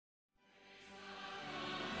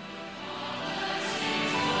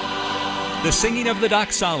The singing of the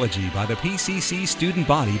doxology by the PCC student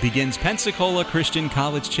body begins Pensacola Christian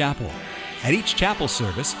College Chapel. At each chapel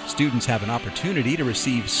service, students have an opportunity to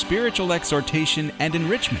receive spiritual exhortation and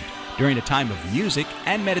enrichment during a time of music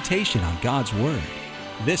and meditation on God's Word.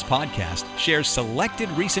 This podcast shares selected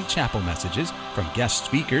recent chapel messages from guest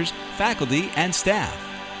speakers, faculty, and staff.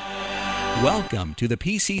 Welcome to the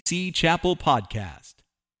PCC Chapel Podcast.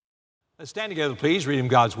 Let's stand together, please, reading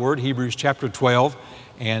God's Word, Hebrews chapter 12.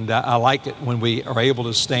 And I like it when we are able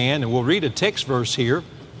to stand. And we'll read a text verse here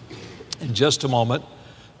in just a moment.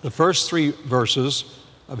 The first three verses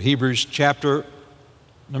of Hebrews chapter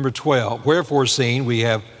number 12. Wherefore, seeing we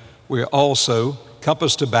are also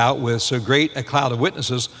compassed about with so great a cloud of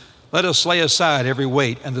witnesses, let us lay aside every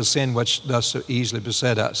weight and the sin which does so easily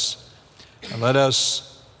beset us. And let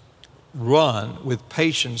us run with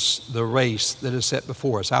patience the race that is set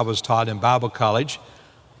before us. I was taught in Bible college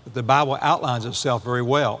that the Bible outlines itself very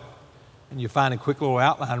well. And you find a quick little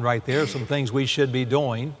outline right there of some things we should be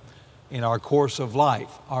doing in our course of life,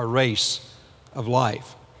 our race of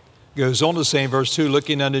life. It goes on to say in verse 2,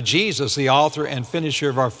 looking unto Jesus, the author and finisher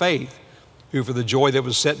of our faith, who for the joy that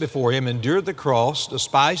was set before him endured the cross,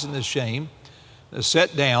 despising the shame, and is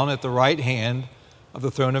set down at the right hand of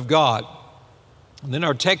the throne of God. And then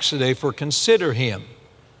our text today for consider him.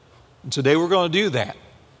 And today we're going to do that.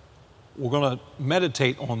 We're going to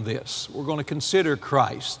meditate on this. We're going to consider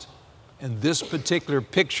Christ and this particular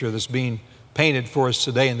picture that's being painted for us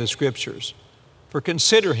today in the Scriptures. For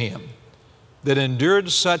consider him that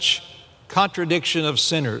endured such contradiction of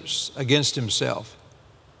sinners against himself,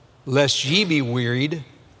 lest ye be wearied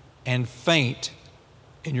and faint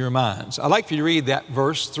in your minds. I'd like for you to read that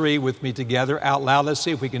verse 3 with me together out loud. Let's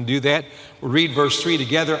see if we can do that. We'll read verse 3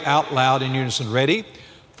 together out loud in unison. Ready?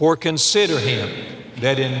 For consider him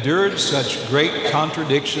that endured such great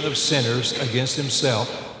contradiction of sinners against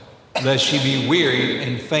himself, lest ye be wearied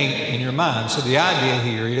and faint in your minds. So the idea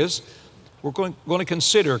here is we're going to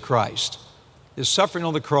consider Christ, his suffering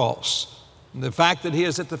on the cross, and the fact that he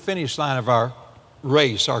is at the finish line of our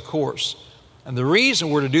race, our course. And the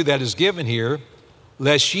reason we're to do that is given here,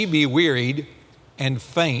 lest ye be wearied and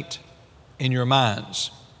faint in your minds.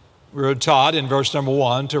 We're taught in verse number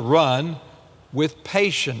 1 to run with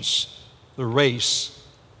patience the race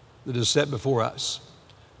that is set before us.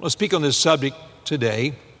 Let's speak on this subject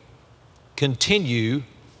today. Continue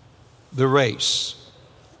the race.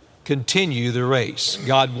 Continue the race.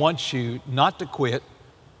 God wants you not to quit,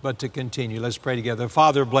 but to continue. Let's pray together.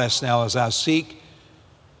 Father, bless now as I seek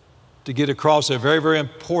to get across a very, very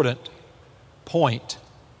important point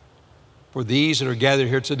for these that are gathered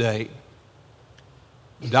here today.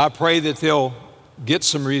 And I pray that they'll get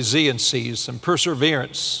some resiliency, some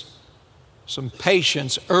perseverance, some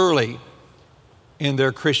patience early in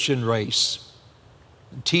their Christian race.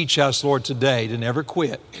 And teach us, Lord, today to never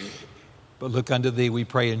quit, but look unto thee, we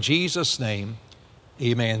pray in Jesus' name.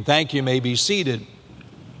 Amen. Thank you. You may be seated.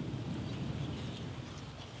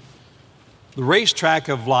 The racetrack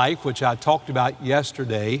of life, which I talked about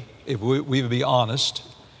yesterday, if we would be honest,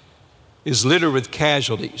 is littered with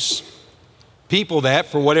casualties. People that,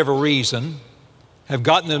 for whatever reason, have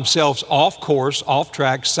gotten themselves off course, off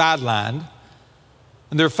track, sidelined,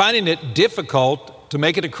 and they're finding it difficult to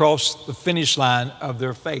make it across the finish line of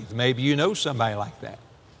their faith. Maybe you know somebody like that.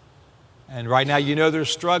 And right now you know they're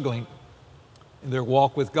struggling in their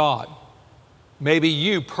walk with God. Maybe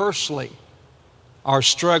you personally are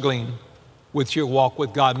struggling with your walk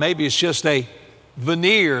with God. Maybe it's just a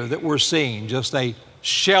veneer that we're seeing, just a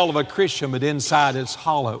shell of a Christian, but inside it's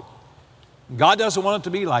hollow. God doesn't want it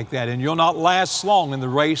to be like that, and you'll not last long in the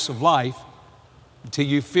race of life until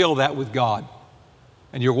you feel that with God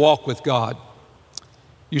and your walk with God.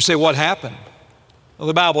 You say, what happened? Well,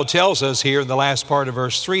 the Bible tells us here in the last part of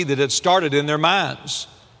verse 3 that it started in their minds.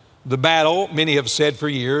 The battle, many have said for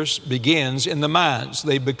years, begins in the minds.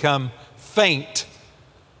 They become faint,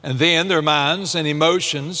 and then their minds and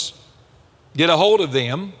emotions get a hold of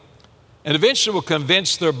them and eventually will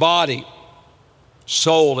convince their body,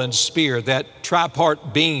 soul, and spirit, that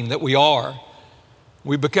tripart being that we are.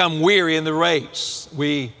 We become weary in the race.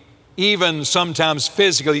 We even sometimes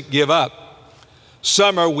physically give up.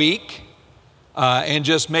 Some are weak and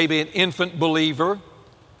just maybe an infant believer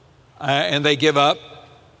and they give up.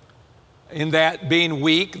 In that being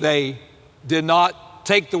weak, they did not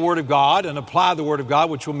take the Word of God and apply the Word of God,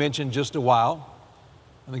 which we'll mention in just a while.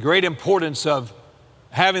 And the great importance of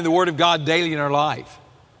having the Word of God daily in our life.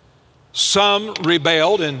 Some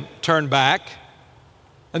rebelled and turned back,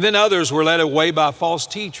 and then others were led away by false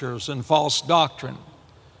teachers and false doctrine.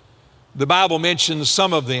 The Bible mentions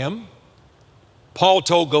some of them. Paul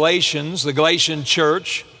told Galatians, the Galatian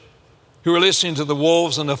church, who are listening to the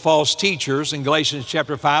wolves and the false teachers in Galatians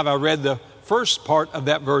chapter 5. I read the first part of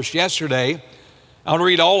that verse yesterday. I want to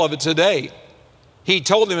read all of it today. He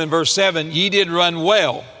told them in verse 7, ye did run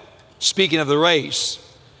well, speaking of the race.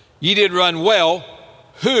 Ye did run well,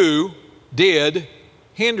 who did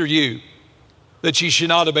hinder you, that ye should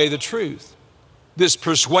not obey the truth? This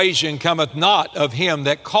persuasion cometh not of him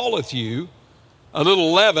that calleth you. A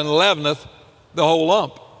little leaven leaveneth the whole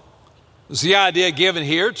lump. It's the idea given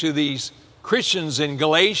here to these Christians in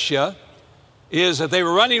Galatia is that they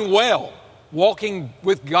were running well, walking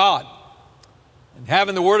with God, and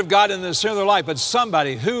having the Word of God in the center of their life. But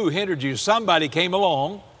somebody who hindered you, somebody came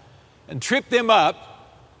along and tripped them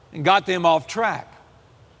up and got them off track.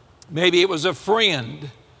 Maybe it was a friend.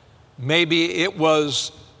 Maybe it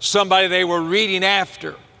was somebody they were reading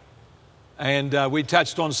after. And we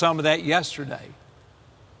touched on some of that yesterday.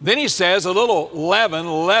 Then he says, a little leaven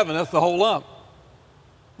leaveneth the whole lump.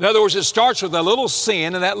 In other words, it starts with a little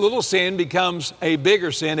sin, and that little sin becomes a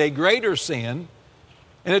bigger sin, a greater sin,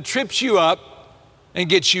 and it trips you up and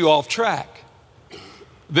gets you off track.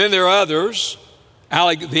 Then there are others,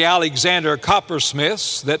 the Alexander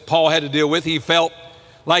coppersmiths that Paul had to deal with. He felt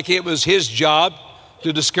like it was his job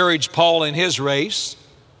to discourage Paul in his race.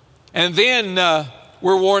 And then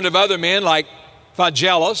we're warned of other men like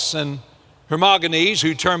Phygellus and Hermogenes,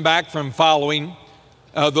 who turned back from following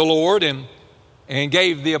the Lord and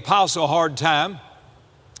gave the apostle a hard time.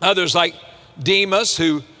 Others like Demas,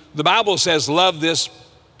 who the Bible says loved this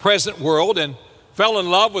present world and fell in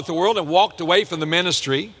love with the world and walked away from the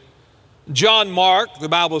ministry. John Mark, the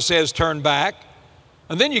Bible says, turned back.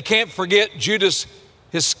 And then you can't forget Judas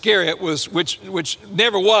Iscariot, which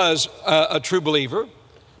never was a true believer,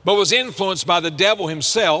 but was influenced by the devil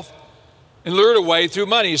himself and lured away through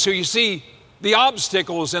money. So you see the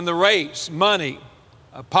obstacles in the race: money,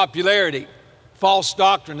 popularity, false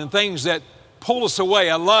doctrine, and things that pull us away,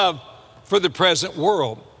 a love for the present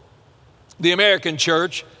world. The American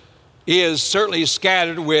church is certainly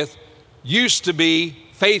scattered with used to be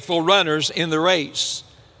faithful runners in the race.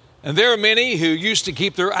 And there are many who used to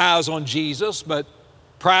keep their eyes on Jesus, but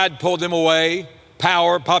pride pulled them away,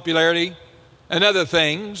 power, popularity, and other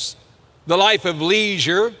things. The life of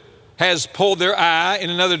leisure has pulled their eye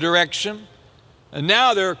in another direction, and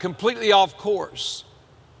now they're completely off course.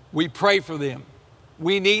 We pray for them.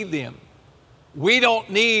 We need them. We don't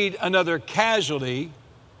need another casualty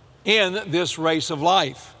in this race of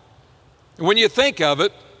life. When you think of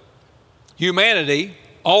it, humanity,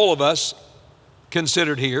 all of us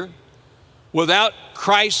considered here, without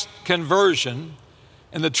Christ's conversion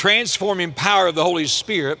and the transforming power of the Holy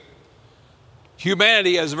Spirit,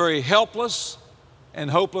 humanity is a very helpless and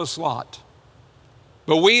hopeless lot.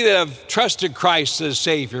 But we that have trusted Christ as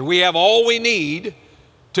Savior, we have all we need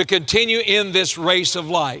to continue in this race of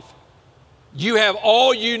life. You have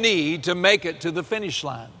all you need to make it to the finish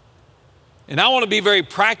line. And I want to be very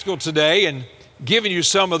practical today and giving you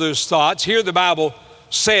some of those thoughts. Here the Bible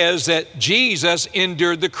says that Jesus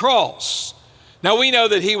endured the cross. Now we know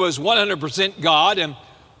that he was 100% God and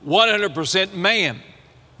 100% man,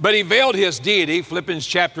 but he veiled his deity, Philippians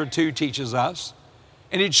chapter 2 teaches us,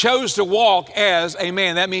 and he chose to walk as a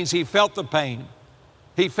man. That means he felt the pain,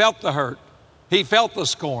 he felt the hurt, he felt the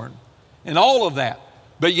scorn, and all of that,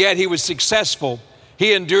 but yet he was successful.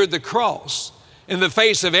 He endured the cross. In the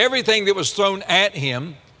face of everything that was thrown at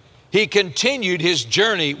him, he continued his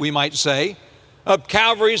journey, we might say, up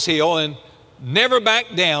Calvary's hill and never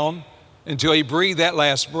backed down until he breathed that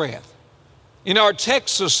last breath. In our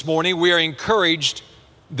text this morning, we are encouraged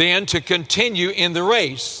then to continue in the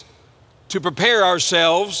race, to prepare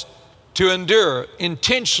ourselves to endure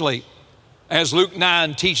intentionally, as Luke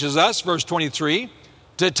 9 teaches us, verse 23,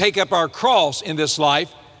 to take up our cross in this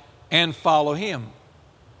life and follow him.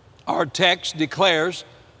 Our text declares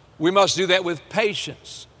we must do that with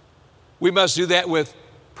patience. We must do that with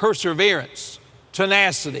perseverance,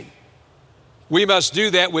 tenacity. We must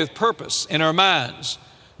do that with purpose in our minds,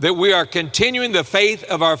 that we are continuing the faith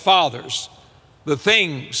of our fathers, the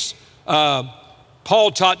things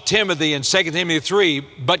Paul taught Timothy in 2 Timothy 3,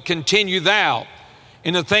 but continue thou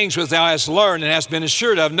in the things which thou hast learned and hast been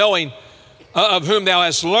assured of, knowing of whom thou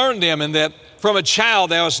hast learned them, and that from a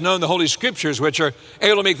child thou hast known the Holy Scriptures, which are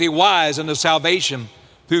able to make thee wise unto salvation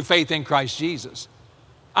through faith in Christ Jesus.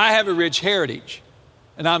 I have a rich heritage,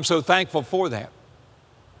 and I'm so thankful for that.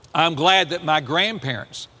 I'm glad that my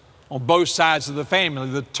grandparents on both sides of the family,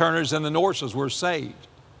 the Turners and the Norses, were saved.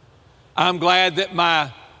 I'm glad that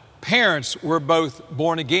my parents were both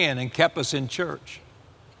born again and kept us in church.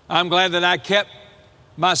 I'm glad that I kept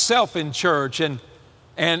myself in church and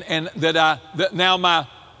that now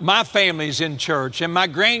my family's in church and my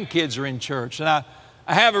grandkids are in church, and I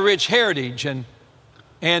have a rich heritage,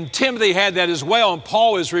 and Timothy had that as well, and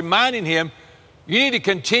Paul is reminding him, you need to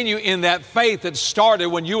continue in that faith that started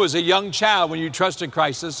when you was a young child, when you trusted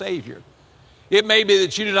Christ as Savior. It may be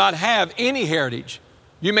that you do not have any heritage.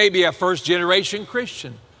 You may be a first-generation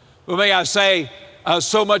Christian. But may I say,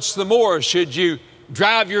 so much the more should you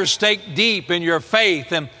drive your stake deep in your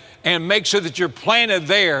faith and make sure that you're planted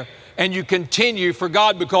there and you continue for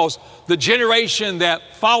God, because the generation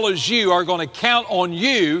that follows you are going to count on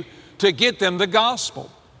you to get them the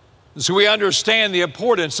gospel. So we understand the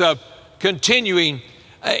importance of continuing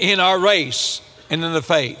in our race and in the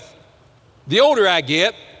faith. The older I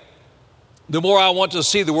get, the more I want to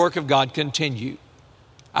see the work of God continue.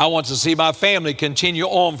 I want to see my family continue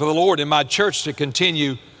on for the Lord and my church to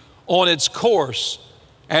continue on its course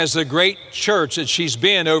as the great church that she's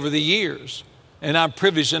been over the years. And I'm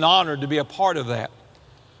privileged and honored to be a part of that.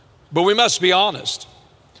 But we must be honest.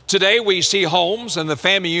 Today we see homes and the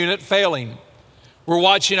family unit failing. We're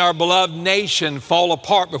watching our beloved nation fall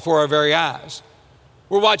apart before our very eyes.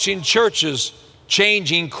 We're watching churches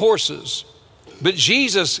changing courses. But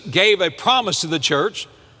Jesus gave a promise to the church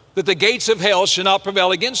that the gates of hell should not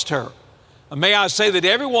prevail against her. And may I say that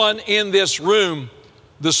everyone in this room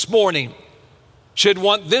this morning should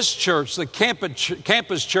want this church, the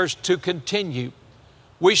campus church, to continue.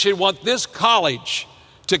 We should want this college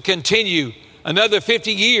to continue another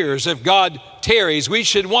 50 years if God tarries. We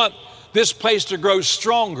should want this place to grow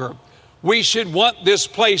stronger. We should want this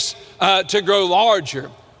place to grow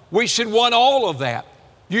larger. We should want all of that.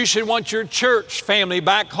 You should want your church family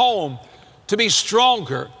back home to be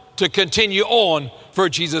stronger, to continue on for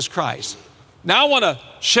Jesus Christ. Now I want to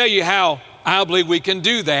show you how I believe we can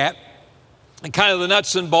do that, and kind of the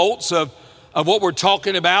nuts and bolts of what we're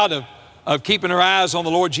talking about, of keeping our eyes on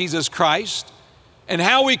the Lord Jesus Christ, and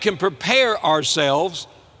how we can prepare ourselves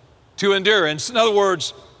to endurance. In other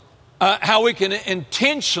words, how we can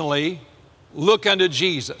intentionally look unto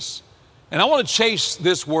Jesus. And I want to chase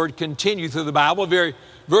this word continue through the Bible, a very,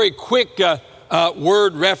 very quick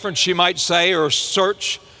word reference, you might say, or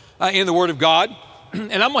search in the Word of God.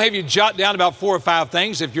 And I'm going to have you jot down about 4 or 5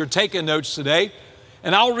 things if you're taking notes today.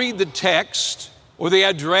 And I'll read the text or the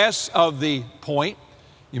address of the point.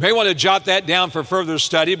 You may want to jot that down for further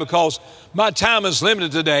study because my time is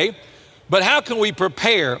limited today. But how can we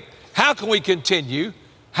prepare? How can we continue?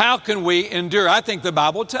 How can we endure? I think the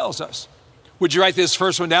Bible tells us. Would you write this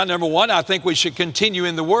first one down? Number 1, I think we should continue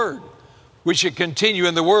in the Word. We should continue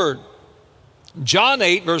in the Word. John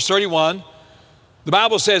 8, verse 31, the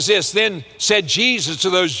Bible says this, then said Jesus to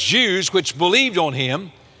those Jews which believed on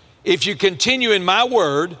him, if you continue in my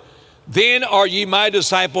word, then are ye my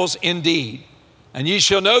disciples indeed. And ye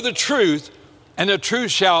shall know the truth, and the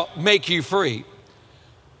truth shall make you free.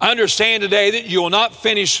 I understand today that you will not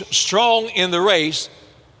finish strong in the race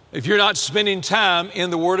if you're not spending time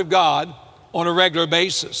in the Word of God on a regular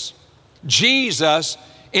basis. Jesus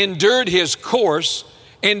endured his course,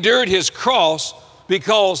 endured his cross,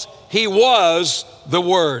 because he was the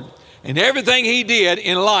Word. And everything he did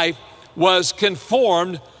in life was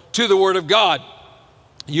conformed to the Word of God.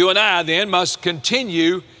 You and I then must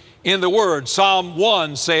continue in the Word. Psalm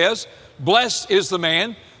 1 says, blessed is the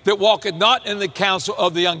man that walketh not in the counsel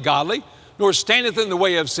of the ungodly, nor standeth in the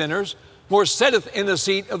way of sinners, nor sitteth in the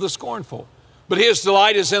seat of the scornful. But his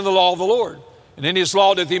delight is in the law of the Lord, and in his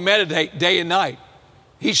law doth he meditate day and night.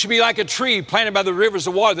 He should be like a tree planted by the rivers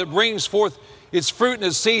of water that brings forth its fruit in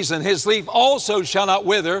its season. His leaf also shall not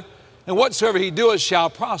wither, and whatsoever he doeth shall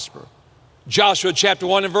prosper. Joshua chapter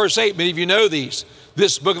 1 and verse 8, many of you know these.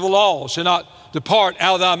 This book of the law shall not depart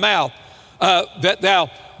out of thy mouth, that thou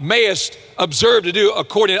mayest observe to do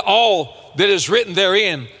according to all that is written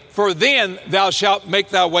therein. For then thou shalt make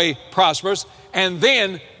thy way prosperous, and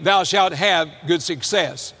then thou shalt have good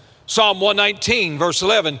success. Psalm 119, verse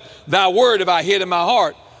 11, thy word have I hid in my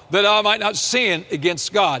heart, that I might not sin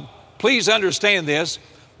against God. Please understand this.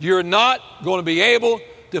 You're not going to be able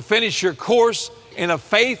to finish your course in a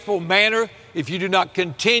faithful manner if you do not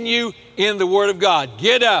continue in the Word of God.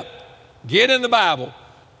 Get up, get in the Bible,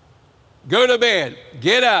 go to bed,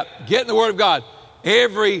 get up, get in the Word of God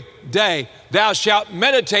every day. Thou shalt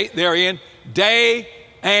meditate therein day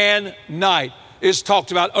and night. It's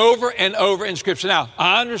talked about over and over in Scripture. Now,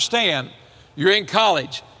 I understand you're in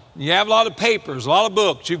college, you have a lot of papers, a lot of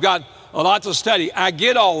books, you've got a lot to study. I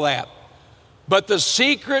get all that. But the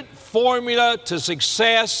secret formula to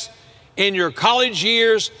success in your college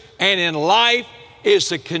years and in life is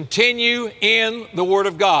to continue in the Word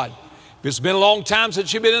of God. If it's been a long time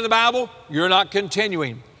since you've been in the Bible, you're not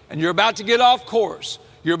continuing. And you're about to get off course.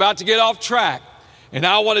 You're about to get off track. And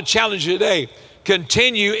I want to challenge you today,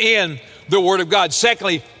 continue in the Word of God.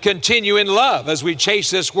 Secondly, continue in love. As we chase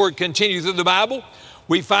this word continue through the Bible,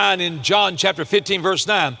 we find in John chapter 15, verse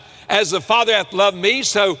 9, as the Father hath loved me,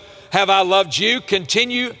 so have I loved you.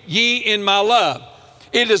 Continue ye in my love.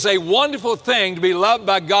 It is a wonderful thing to be loved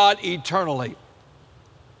by God eternally.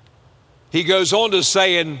 He goes on to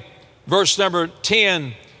say in verse number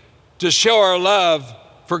 10, to show our love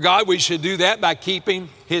for God, we should do that by keeping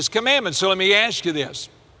His commandments. So let me ask you this.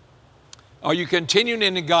 Are you continuing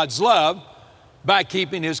in God's love by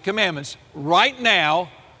keeping His commandments? Right now,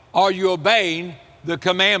 are you obeying the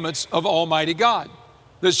commandments of Almighty God?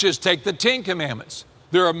 Let's just take the 10 commandments.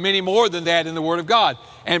 There are many more than that in the Word of God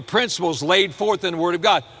and principles laid forth in the Word of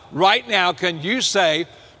God. Right now, can you say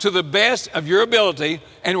to the best of your ability,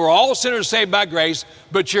 and we're all sinners saved by grace,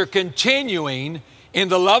 but you're continuing in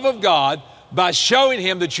the love of God by showing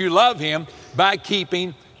Him that you love Him by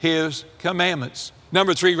keeping His commandments?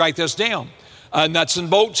 Number 3, write this down. Nuts and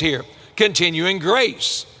bolts here. Continue in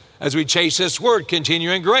grace. As we chase this word,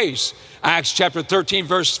 continue in grace. Acts chapter 13,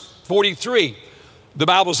 verse 43. The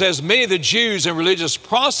Bible says, many of the Jews and religious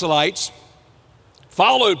proselytes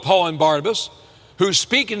followed Paul and Barnabas, who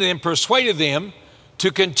speaking to them persuaded them to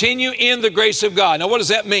continue in the grace of God. Now, what does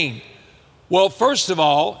that mean? Well, first of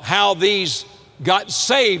all, how these got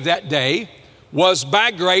saved that day was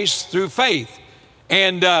by grace through faith.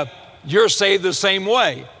 And you're saved the same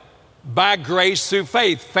way, by grace through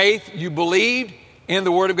faith. Faith, you believed in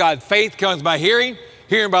the Word of God. Faith comes by hearing,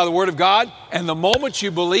 hearing by the Word of God. And the moment you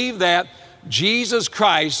believe that, Jesus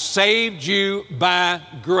Christ saved you by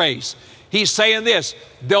grace. He's saying this,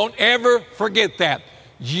 don't ever forget that.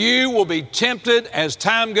 You will be tempted as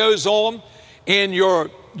time goes on in your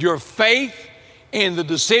faith, in the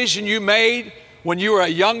decision you made when you were a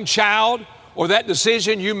young child, or that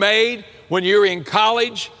decision you made when you were in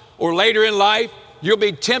college or later in life. You'll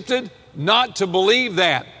be tempted not to believe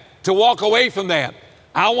that, to walk away from that.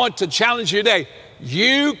 I want to challenge you today.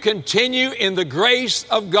 You continue in the grace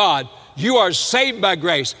of God. You are saved by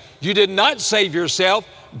grace. You did not save yourself.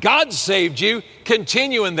 God saved you.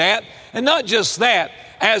 Continue in that. And not just that,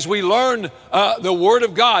 as we learn the Word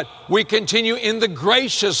of God, we continue in the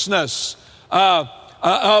graciousness of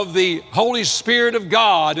the Holy Spirit of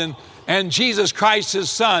God and Jesus Christ,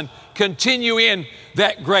 His Son. Continue in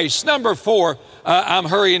that grace. Number 4, I'm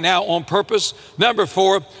hurrying now on purpose. Number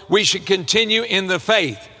 4, we should continue in the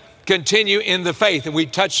faith. Continue in the faith. And we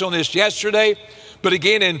touched on this yesterday. But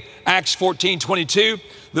again, in Acts 14:22,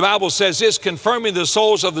 the Bible says this, confirming the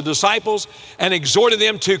souls of the disciples and exhorting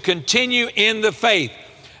them to continue in the faith,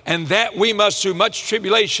 and that we must through much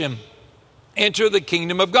tribulation enter the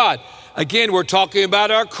kingdom of God. Again, we're talking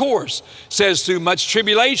about our course. It says through much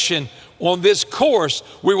tribulation on this course,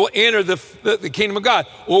 we will enter the kingdom of God,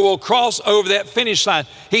 or we'll cross over that finish line.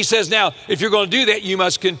 He says, now, if you're going to do that, you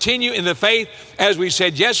must continue in the faith, as we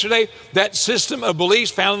said yesterday, that system of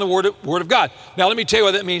beliefs found in the Word of God. Now, let me tell you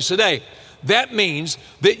what that means today. That means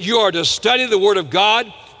that you are to study the Word of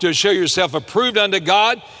God to show yourself approved unto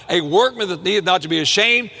God, a workman that needeth not to be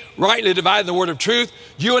ashamed, rightly dividing the word of truth.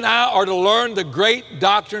 You and I are to learn the great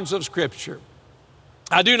doctrines of Scripture.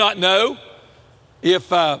 I do not know if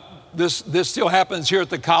this still happens here at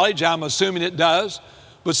the college. I'm assuming it does.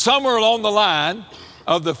 But somewhere along the line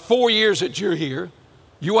of the 4 years that you're here,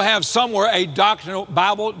 you will have somewhere a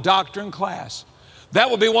Bible doctrine class. That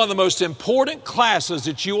will be one of the most important classes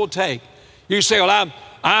that you will take. You say, well,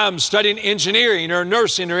 I'm studying engineering or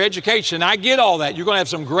nursing or education. I get all that. You're going to have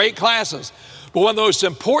some great classes. But one of the most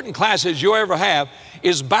important classes you'll ever have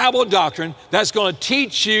is Bible doctrine. That's going to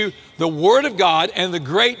teach you the Word of God and the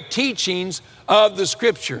great teachings of the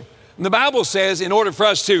Scripture. And the Bible says in order for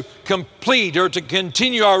us to complete or to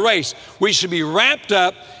continue our race, we should be wrapped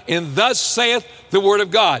up in thus saith the Word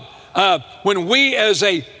of God. When we as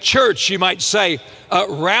a church, you might say,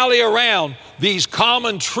 rally around these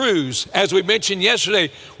common truths, as we mentioned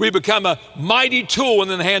yesterday, we become a mighty tool in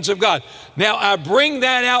the hands of God. Now, I bring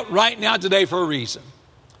that out right now today for a reason.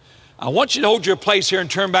 I want you to hold your place here and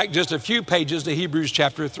turn back just a few pages to Hebrews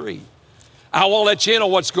chapter 3. I won't let you in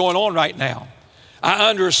on what's going on right now.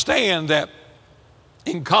 I understand that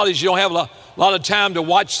in college you don't have a lot of time to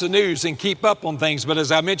watch the news and keep up on things, but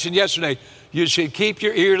as I mentioned yesterday, you should keep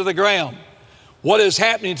your ear to the ground. What is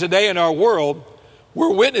happening today in our world,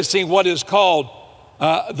 we're witnessing what is called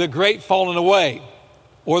the great falling away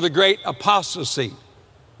or the great apostasy.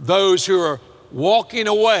 Those who are walking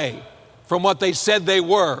away from what they said they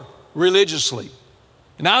were religiously.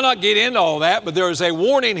 And I'll not get into all that, but there is a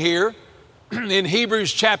warning here in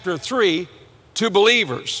Hebrews chapter 3 to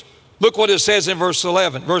believers. Look what it says in verse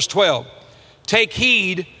 12. Take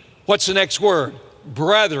heed, what's the next word?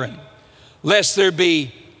 brethren, lest there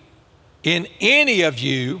be in any of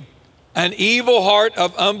you an evil heart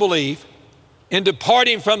of unbelief in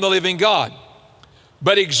departing from the living God.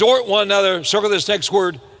 But exhort one another," circle this next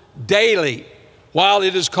word, "daily, while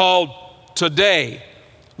it is called today,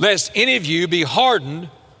 lest any of you be hardened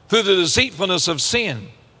through the deceitfulness of sin.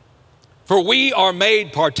 For we are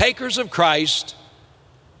made partakers of Christ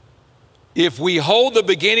if we hold the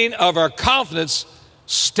beginning of our confidence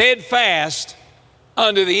steadfast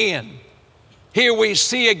unto the end." Here we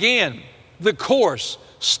see again the course,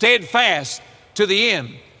 steadfast to the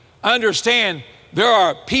end. Understand, there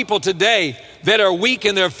are people today that are weak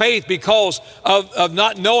in their faith because of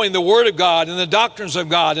not knowing the Word of God and the doctrines of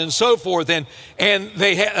God and so forth. And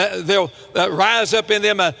they'll rise up in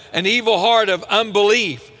them an evil heart of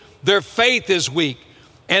unbelief. Their faith is weak,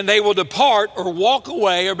 and they will depart or walk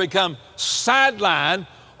away or become sidelined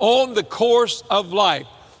on the course of life.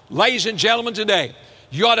 Ladies and gentlemen, today,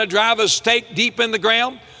 you ought to drive a stake deep in the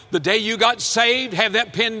ground. The day you got saved, have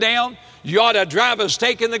that pinned down. You ought to drive a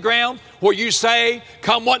stake in the ground where you say,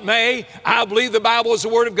 "Come what may, I believe the Bible is the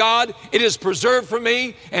Word of God. It is preserved for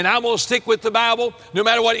me, and I'm going to stick with the Bible no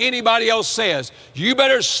matter what anybody else says." You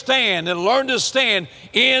better stand and learn to stand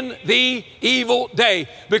in the evil day,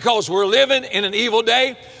 because we're living in an evil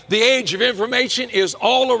day. The age of information is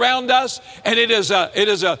all around us, and it is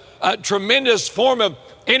a tremendous form of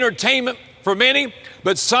entertainment for many,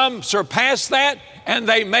 but some surpass that, and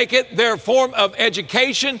they make it their form of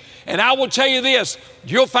education. And I will tell you this,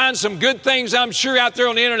 you'll find some good things, I'm sure, out there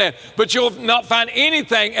on the internet, but you'll not find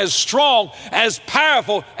anything as strong, as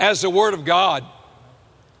powerful as the Word of God.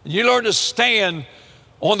 You learn to stand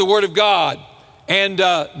on the Word of God and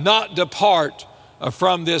not depart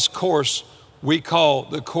from this course we call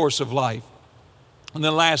the course of life. And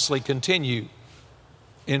then lastly, continue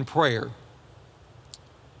in prayer.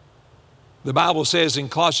 The Bible says in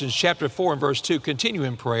Colossians chapter 4 and verse 2, "Continue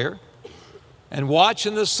in prayer and watch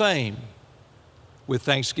in the same with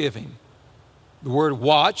thanksgiving." The word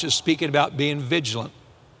watch is speaking about being vigilant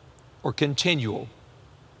or continual,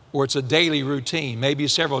 or it's a daily routine, maybe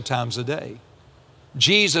several times a day.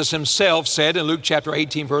 Jesus himself said in Luke chapter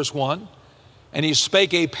 18 verse 1, "And he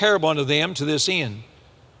spake a parable unto them to this end,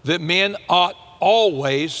 that men ought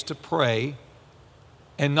always to pray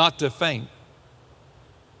and not to faint."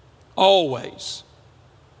 Always.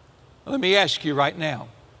 Let me ask you right now,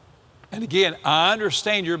 and again, I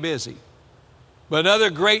understand you're busy, but another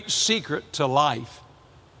great secret to life,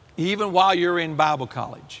 even while you're in Bible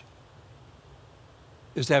college,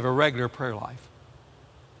 is to have a regular prayer life.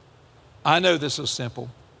 I know this is simple.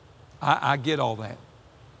 I get all that.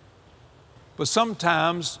 But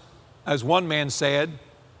sometimes, as one man said,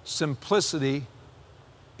 simplicity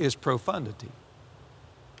is profundity.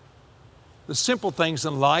 The simple things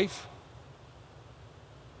in life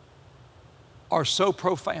are so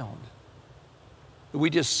profound that we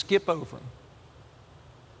just skip over them.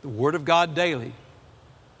 The Word of God daily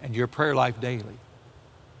and your prayer life daily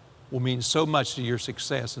will mean so much to your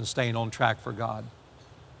success in staying on track for God.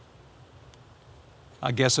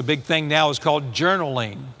 I guess a big thing now is called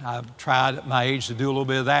journaling. I've tried at my age to do a little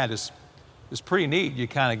bit of that. It's pretty neat. You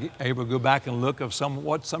kind of get able to go back and look of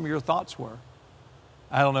what some of your thoughts were.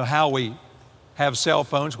 I don't know how we have cell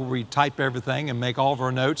phones where we type everything and make all of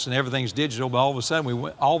our notes and everything's digital, but all of a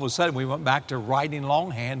sudden we went back to writing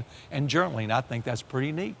longhand and journaling. I think that's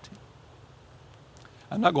pretty neat.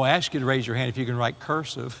 I'm not going to ask you to raise your hand if you can write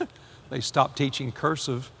cursive. They stopped teaching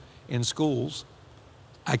cursive in schools.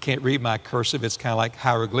 I can't read my cursive. It's kind of like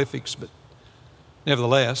hieroglyphics, but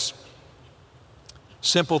nevertheless,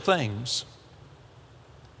 simple things.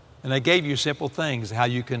 And I gave you simple things, how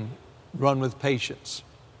you can run with patience,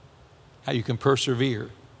 how you can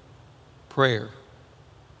persevere, prayer.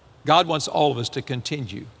 God wants all of us to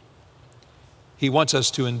continue. He wants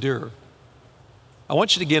us to endure. I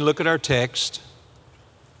want you to again look at our text,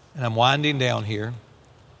 and I'm winding down here.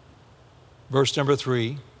 Verse number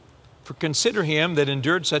 3, "For consider him that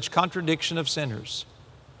endured such contradiction of sinners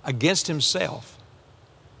against himself,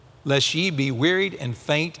 lest ye be wearied and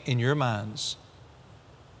faint in your minds."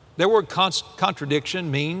 That word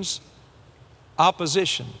contradiction means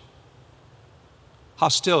opposition,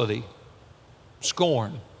 hostility,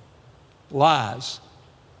 scorn, lies,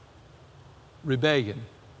 rebellion,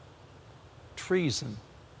 treason.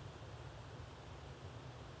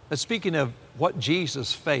 That's speaking of what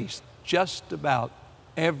Jesus faced just about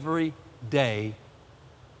every day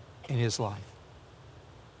in his life.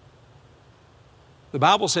 The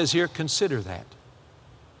Bible says here, consider that.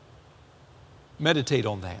 Meditate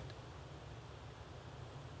on that.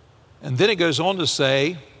 And then it goes on to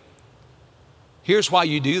say, here's why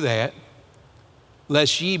you do that.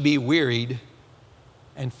 lest ye be wearied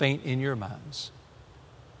and faint in your minds.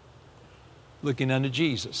 Looking unto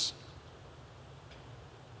Jesus.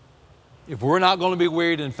 If we're not going to be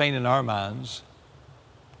wearied and faint in our minds,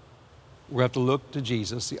 we have to look to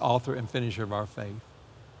Jesus, the author and finisher of our faith.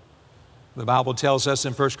 The Bible tells us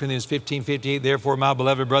in 1 Corinthians 15:58, therefore, my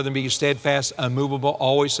beloved brethren, be steadfast, unmovable,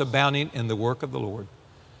 always abounding in the work of the Lord.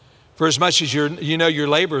 For as much as you know your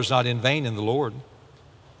labor is not in vain in the Lord.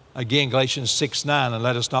 Again, Galatians 6:9, and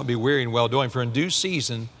let us not be weary in well-doing, for in due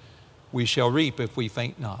season we shall reap if we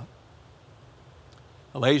faint not.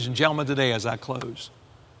 Well, ladies and gentlemen, today as I close,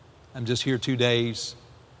 I'm just here 2 days.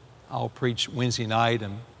 I'll preach Wednesday night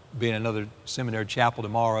and be in another seminary chapel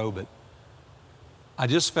tomorrow, but I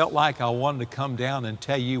just felt like I wanted to come down and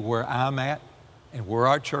tell you where I'm at and where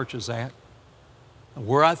our church is at and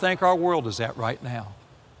where I think our world is at right now.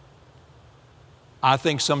 I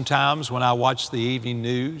think sometimes when I watch the evening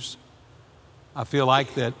news, I feel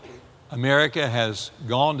like that America has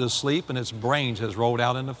gone to sleep and its brains has rolled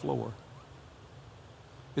out on the floor.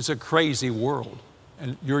 It's a crazy world.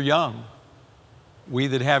 And you're young. We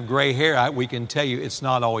that have gray hair, we can tell you it's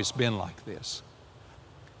not always been like this.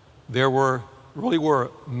 There really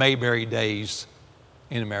were Mayberry days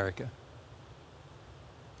in America.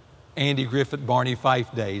 Andy Griffith, Barney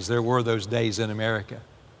Fife days. There were those days in America.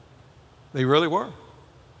 They really were.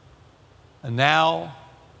 And now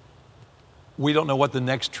we don't know what the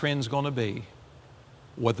next trend's going to be,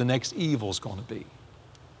 what the next evil's going to be.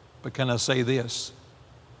 But can I say this?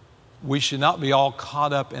 We should not be all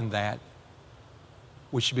caught up in that.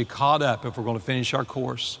 We should be caught up, if we're going to finish our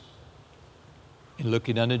course, in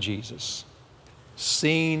looking unto Jesus,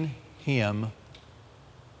 seeing Him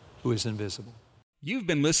who is invisible. You've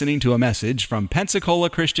been listening to a message from Pensacola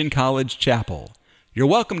Christian College Chapel. You're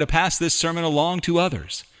welcome to pass this sermon along to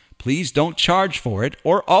others. Please don't charge for it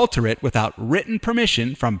or alter it without written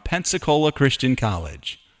permission from Pensacola Christian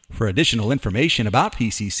College. For additional information about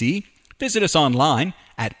PCC, visit us online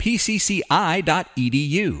at pcci.edu.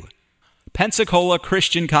 Pensacola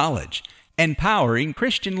Christian College, empowering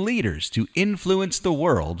Christian leaders to influence the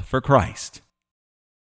world for Christ.